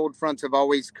like the cold fronts have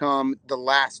always come the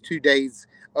last 2 days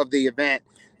of the event.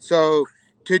 So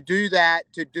to do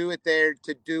that, to do it there,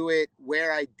 to do it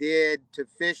where I did, to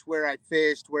fish where I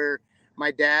fished, where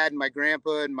my dad, my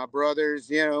grandpa, and my brothers,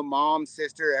 mom,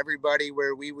 sister, everybody,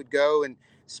 where we would go and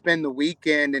spend the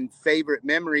weekend, and favorite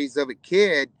memories of a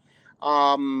kid.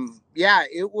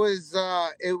 It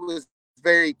was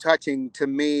very touching to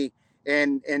me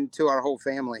and to our whole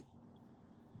family.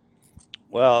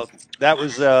 Well, that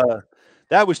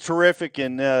was terrific,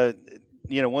 and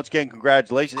once again,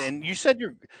 congratulations. And you said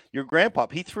your grandpa,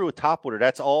 he threw a topwater.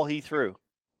 That's all he threw.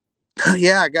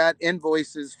 Yeah, I got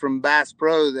invoices from Bass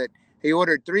Pro that he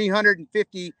ordered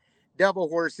 350 double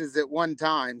horses at one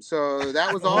time. So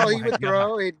that was all he would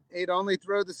throw. He'd only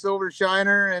throw the silver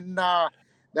shiner, and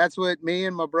that's what me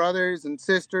and my brothers and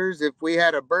sisters, if we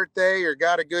had a birthday or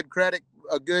got a good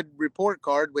report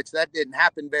card, which that didn't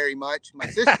happen very much. My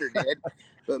sister did.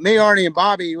 But me, Arnie, and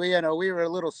Bobby, we were a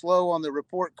little slow on the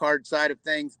report card side of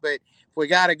things. But if we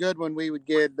got a good one, we would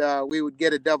get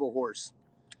a double horse.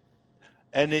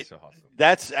 And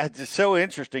that's so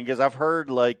interesting because I've heard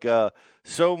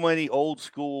so many old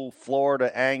school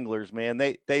Florida anglers, man.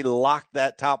 They lock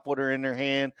that topwater in their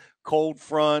hand, cold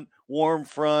front, warm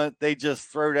front. They just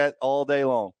throw that all day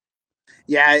long.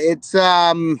 Yeah, it's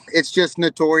just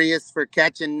notorious for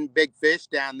catching big fish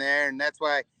down there, and that's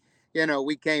why.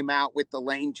 We came out with the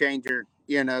lane changer,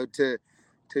 to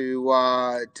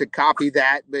copy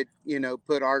that, but,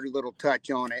 put our little touch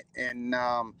on it. And,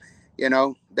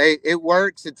 it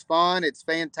works. It's fun. It's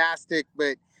fantastic.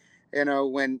 But,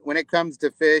 when it comes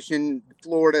to fish in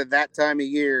Florida that time of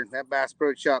year, that Bass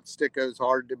Pro Shop sticko's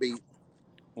hard to beat.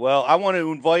 Well, I want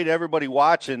to invite everybody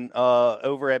watching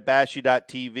over at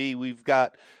bassu.tv. We've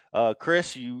got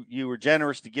Chris, you were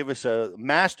generous to give us a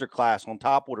master class on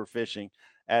topwater fishing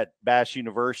at Bass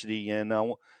University, and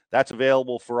that's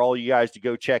available for all you guys to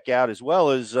go check out, as well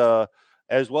as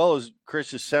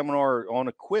Chris's seminar on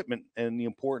equipment and the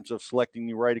importance of selecting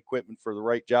the right equipment for the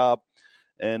right job.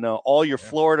 And all your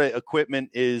Florida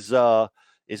equipment is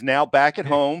now back at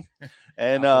home,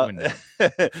 and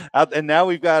and now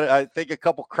we've got, I think, a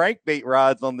couple crankbait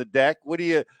rods on the deck. What do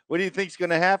you think is going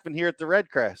to happen here at the Red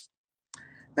Crest?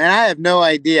 Man, I have no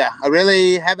idea. I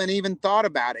really haven't even thought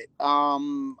about it.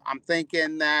 I'm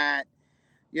thinking that,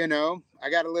 I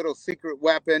got a little secret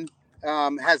weapon.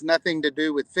 Has nothing to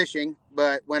do with fishing,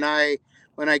 but when I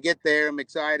get there, I'm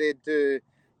excited to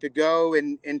go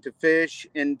and to fish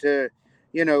and to,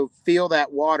 feel that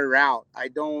water out. I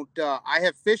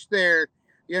have fished there,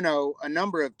 a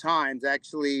number of times.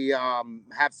 Actually,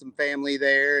 have some family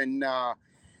there, and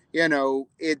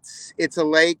it's a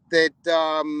lake that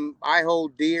I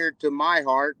hold dear to my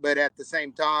heart, but at the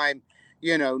same time,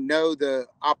 know the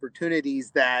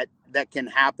opportunities that can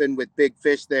happen with big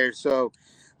fish there. So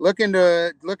looking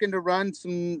to run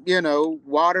some,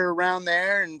 water around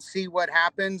there and see what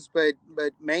happens, but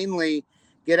mainly,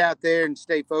 get out there and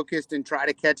stay focused and try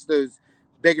to catch those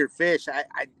bigger fish.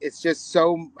 It's just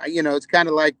so, it's kind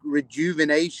of like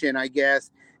rejuvenation, I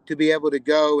guess, to be able to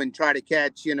go and try to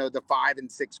catch, the 5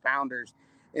 and 6 pounders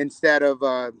instead of,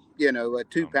 a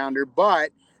 2 pounder.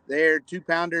 But their 2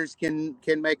 pounders can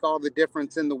make all the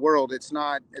difference in the world. It's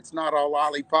not all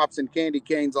lollipops and candy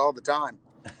canes all the time.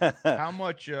 How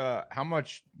much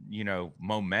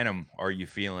momentum are you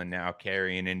feeling now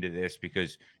carrying into this?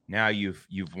 Because now you've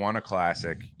won a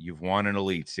classic, you've won an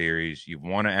elite series, you've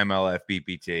won an MLF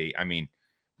BPT. I mean,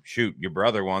 shoot, your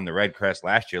brother won the Red Crest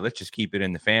last year. Let's just keep it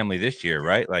in the family this year,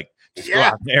 right? Like, just go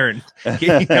out there and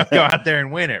go out there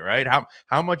and win it, right?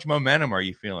 How much momentum are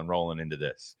you feeling rolling into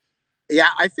this? Yeah,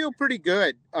 I feel pretty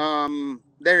good.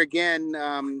 There again,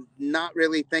 not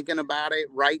really thinking about it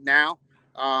right now.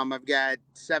 I've got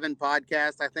 7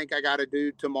 podcasts I think I got to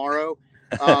do tomorrow.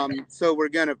 So we're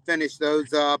going to finish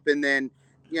those up. And then,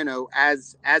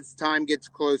 as time gets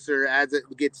closer, as it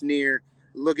gets near,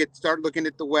 start looking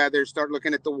at the weather, start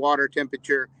looking at the water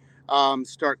temperature,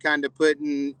 start kind of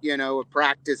putting, a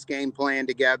practice game plan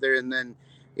together, and then,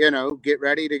 get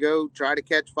ready to go try to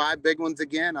catch 5 big ones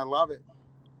again. I love it.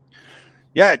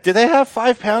 Yeah. Do they have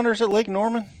 5 pounders at Lake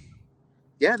Norman?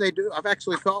 Yeah, they do. I've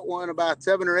actually caught one about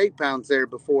 7 or 8 pounds there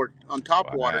before on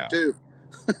top water too.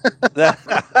 No,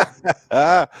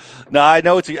 I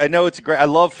know it's great. I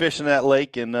love fishing that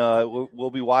lake, and we'll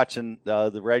be watching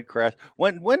the Red Crest.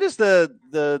 When does the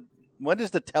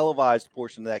televised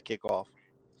portion of that kick off?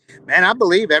 Man, I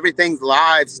believe everything's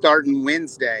live starting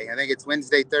Wednesday. I think it's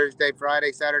Wednesday, Thursday,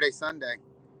 Friday, Saturday, Sunday.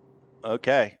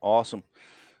 Okay, awesome.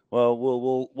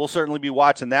 Well, we'll certainly be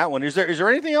watching that one. Is there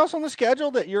anything else on the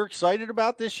schedule that you're excited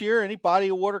about this year? Any body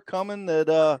of water coming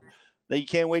that you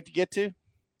can't wait to get to?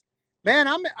 Man,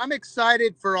 I'm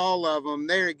excited for all of them.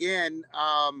 There again,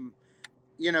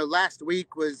 last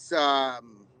week was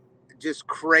just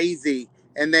crazy,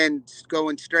 and then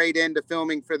going straight into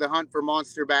filming for the Hunt for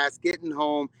Monster Bass, getting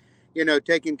home,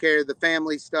 taking care of the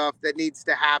family stuff that needs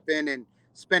to happen, and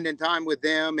spending time with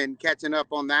them and catching up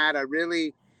on that. I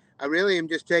really am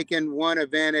just taking one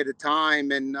event at a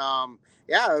time. And I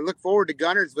look forward to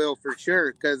Guntersville for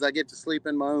sure, because I get to sleep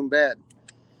in my own bed.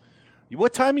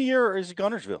 What time of year is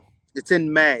Guntersville? It's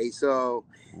in May, so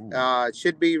it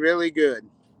should be really good.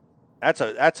 That's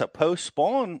a post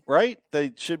spawn, right?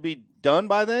 They should be done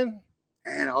by then.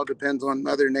 And it all depends on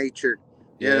Mother Nature.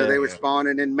 They were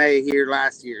spawning in May here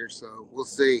last year, so we'll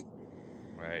see.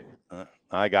 Right.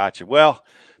 I got you. Well,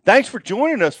 thanks for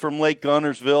joining us from Lake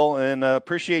Guntersville, and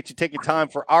appreciate you taking time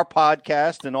for our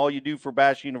podcast and all you do for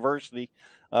Bass University.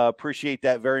 Appreciate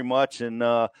that very much, and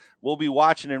we'll be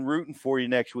watching and rooting for you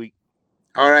next week.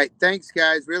 All right. Thanks,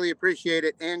 guys. Really appreciate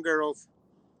it. And girls.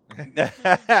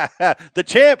 The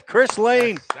champ, Chris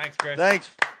Lane. Thanks, Chris. Thanks,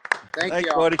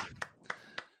 y'all. buddy.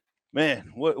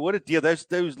 Man, what a deal.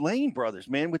 Those Lane brothers,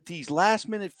 man, with these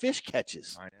last-minute fish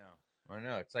catches. I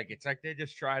know. It's like they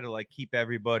just try to keep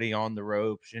everybody on the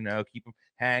ropes, keep them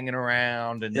hanging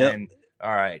around, and then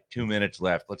all right, 2 minutes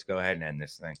left. Let's go ahead and end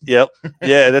this thing. Yep.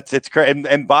 Yeah, it's crazy.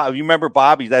 And Bob, you remember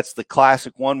Bobby? That's the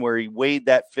classic one where he weighed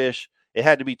that fish. It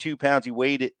had to be 2 pounds. He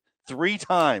weighed it 3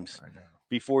 times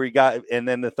before he got, and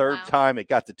then the third time it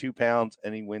got to 2 pounds,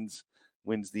 and he wins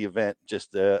the event.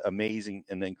 Just amazing.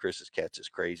 And then Chris's catch is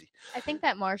crazy. I think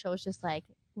that Marshall was just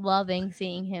loving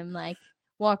seeing him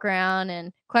walk around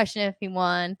and question if he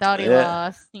won, thought he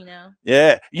lost,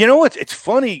 Yeah. It's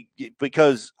funny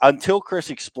because until Chris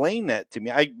explained that to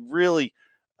me,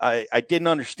 I didn't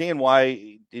understand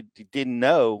why he didn't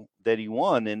know that he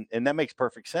won. And that makes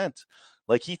perfect sense.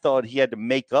 He thought he had to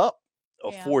make up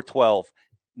a 412,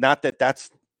 not that that's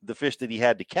the fish that he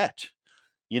had to catch.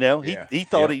 He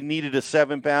thought he needed a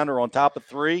 7 pounder on top of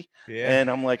 3. Yeah. And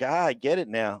I'm like, I get it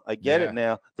now.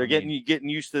 They're getting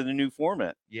used to the new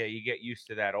format. Yeah, you get used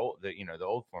to that the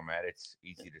old format. It's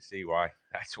easy to see why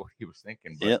that's what he was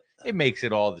thinking. But it makes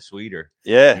it all the sweeter.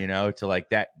 Yeah. To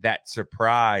that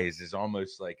surprise is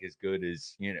almost as good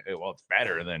as, it's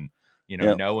better than,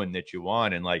 knowing that you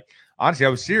won. And honestly, I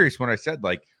was serious when I said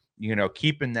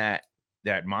keeping that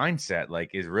mindset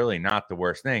is really not the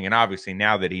worst thing. And obviously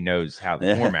now that he knows how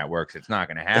the format works, it's not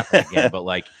going to happen again.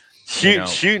 But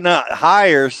shoot not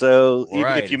higher. So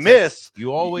even if you miss,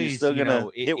 you always still gonna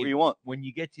hit where you want. When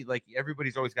you get to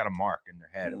everybody's always got a mark in their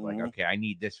head of okay, I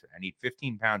need this. I need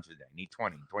 15 pounds a day. I need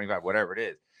 20, 25, whatever it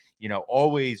is.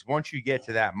 Always once you get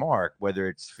to that mark, whether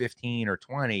it's 15 or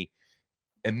 20,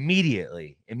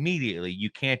 immediately you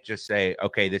can't just say,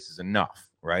 okay, this is enough,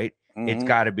 right? Mm-hmm. It's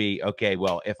got to be okay.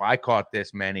 Well, if I caught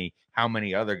this many, how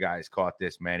many other guys caught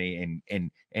this many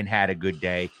and had a good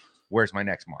day? Where's my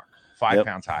next mark? 5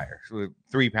 pounds higher,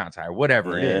 3 pounds higher,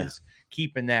 whatever it is.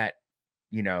 keeping that,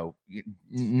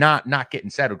 not getting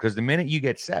settled. Because the minute you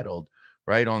get settled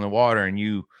right on the water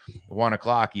and 1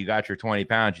 o'clock, you got your 20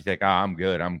 pounds, you think, I'm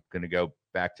good. I'm going to go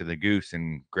back to the Goose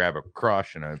and grab a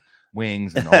crush and a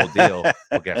wings and the whole deal.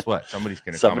 Well, guess what? Somebody's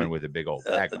going to come in with a big old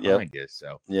bag behind you.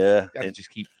 So yeah, and just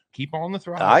keep on the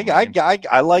throttle. I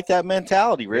like that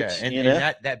mentality, Rich. Yeah,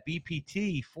 and that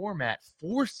BPT format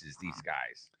forces these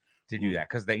guys to do that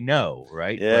because they know,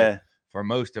 right? Yeah. But for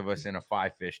most of us in a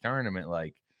 5-fish tournament,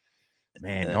 like,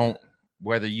 man,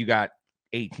 whether you got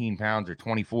 18 pounds or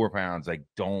 24 pounds, like,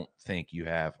 don't think you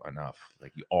have enough.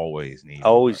 Like, you always need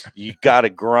you got to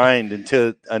grind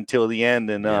until the end.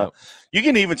 And you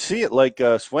can even see it like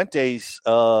Fuentes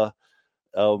felt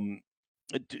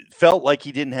like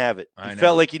he didn't have it. He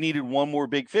felt like he needed one more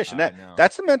big fish. And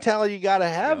that's the mentality you got to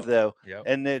have, though. Yep.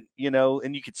 And that,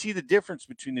 and you could see the difference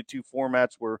between the two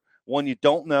formats, where one you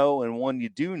don't know and one you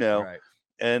do know. Right.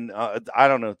 And I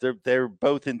don't know. They're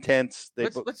both intense.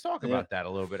 Let's talk about that a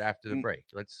little bit after the break.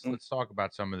 Let's talk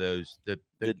about some of those.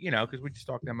 Because we just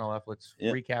talked MLF. Let's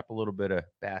recap a little bit of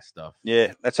bass stuff.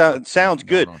 Yeah, that's how it sounds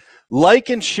good. Like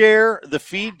and share the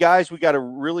feed, guys. We got a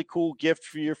really cool gift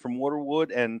for you from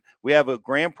Waterwood, and we have a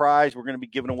grand prize. We're going to be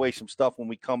giving away some stuff when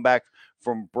we come back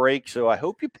from break. So I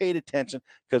hope you paid attention,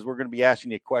 because we're going to be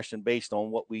asking you a question based on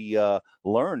what we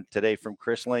learned today from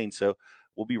Chris Lane. So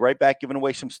we'll be right back giving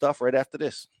away some stuff right after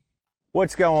this.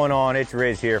 What's going on? It's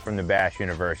Riz here from the Bass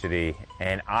University,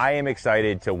 and I am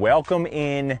excited to welcome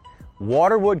in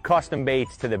Waterwood Custom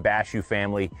Baits to the Bass U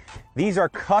family. These are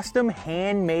custom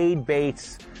handmade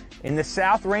baits in the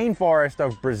South Rainforest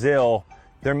of Brazil.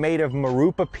 They're made of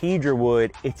Marupa Pedra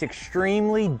wood. It's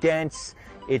extremely dense,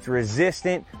 it's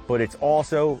resistant, but it's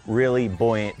also really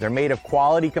buoyant. They're made of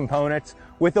quality components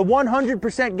with a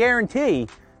 100% guarantee.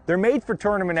 They're made for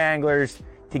tournament anglers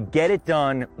to get it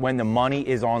done when the money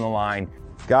is on the line.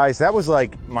 Guys, that was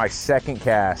like my second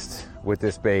cast with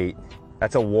this bait.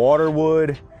 That's a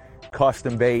Waterwood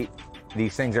custom bait.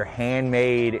 These things are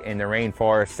handmade in the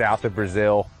rainforest south of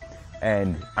Brazil.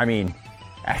 And I mean,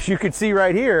 as you can see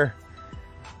right here,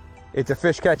 it's a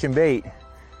fish catching bait.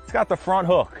 It's got the front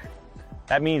hook.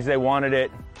 That means they wanted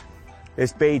it.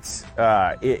 This bait's,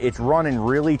 it's running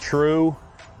really true.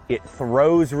 It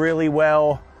throws really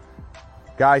well.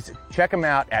 Guys, check them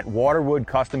out at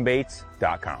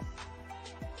waterwoodcustombaits.com.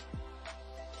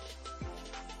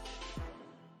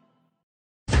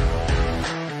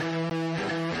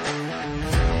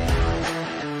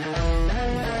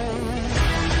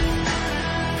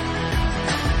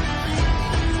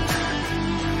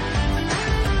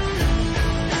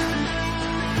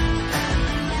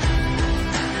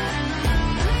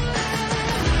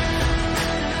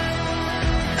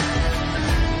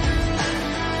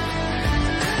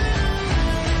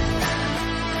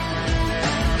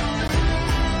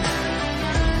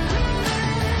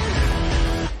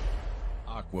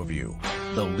 Aqua-View,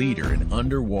 the leader in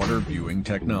underwater viewing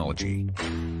technology.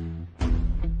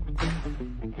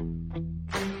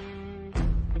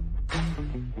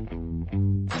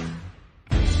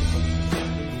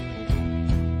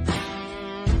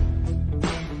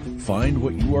 Find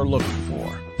what you are looking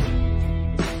for.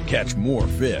 Catch more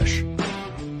fish.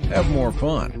 Have more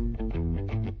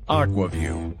fun.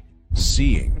 Aqua-View.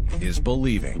 Seeing is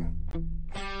believing.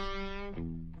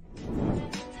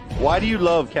 Why do you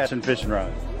love casting fishing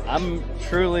rods? I'm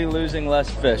truly losing less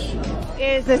fish.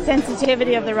 Is the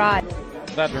sensitivity of the rod.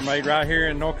 That they're made right here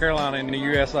in North Carolina in the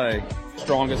USA.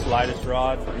 Strongest, lightest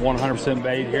rod, 100%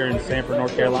 made here in Sanford,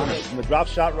 North Carolina. From the drop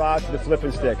shot rod to the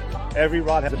flipping stick. Every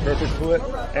rod has a purpose to it,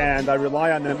 and I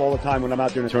rely on them all the time when I'm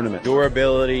out doing a tournament.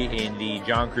 Durability in the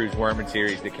John Cruz Worming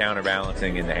series, the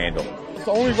counterbalancing in the handle. It's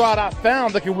the only rod I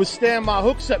found that can withstand my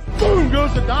hook set. Boom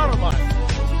goes the dynamite.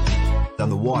 On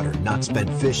the water, not spent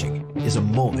fishing is a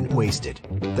moment wasted.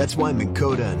 That's why Minn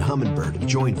Kota and Humminbird have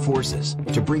joined forces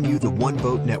to bring you the One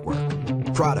Boat Network.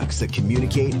 Products that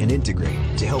communicate and integrate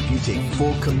to help you take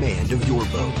full command of your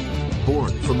boat.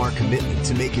 Born from our commitment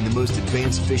to making the most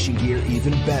advanced fishing gear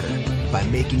even better by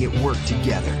making it work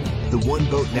together. The One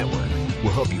Boat Network will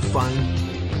help you find,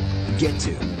 get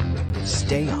to,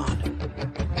 stay on,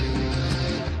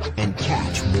 and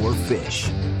catch more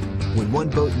fish. When One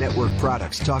Boat Network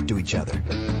products talk to each other,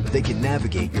 they can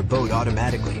navigate your boat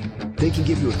automatically. They can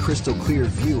give you a crystal clear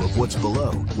view of what's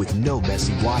below with no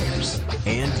messy wires.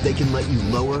 And they can let you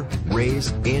lower,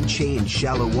 raise, and change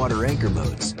shallow water anchor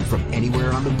modes from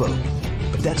anywhere on the boat.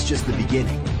 But that's just the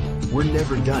beginning. We're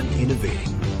never done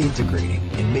innovating, integrating,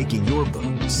 and making your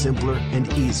boat simpler and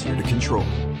easier to control.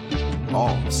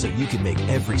 All so you can make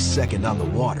every second on the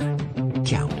water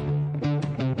count.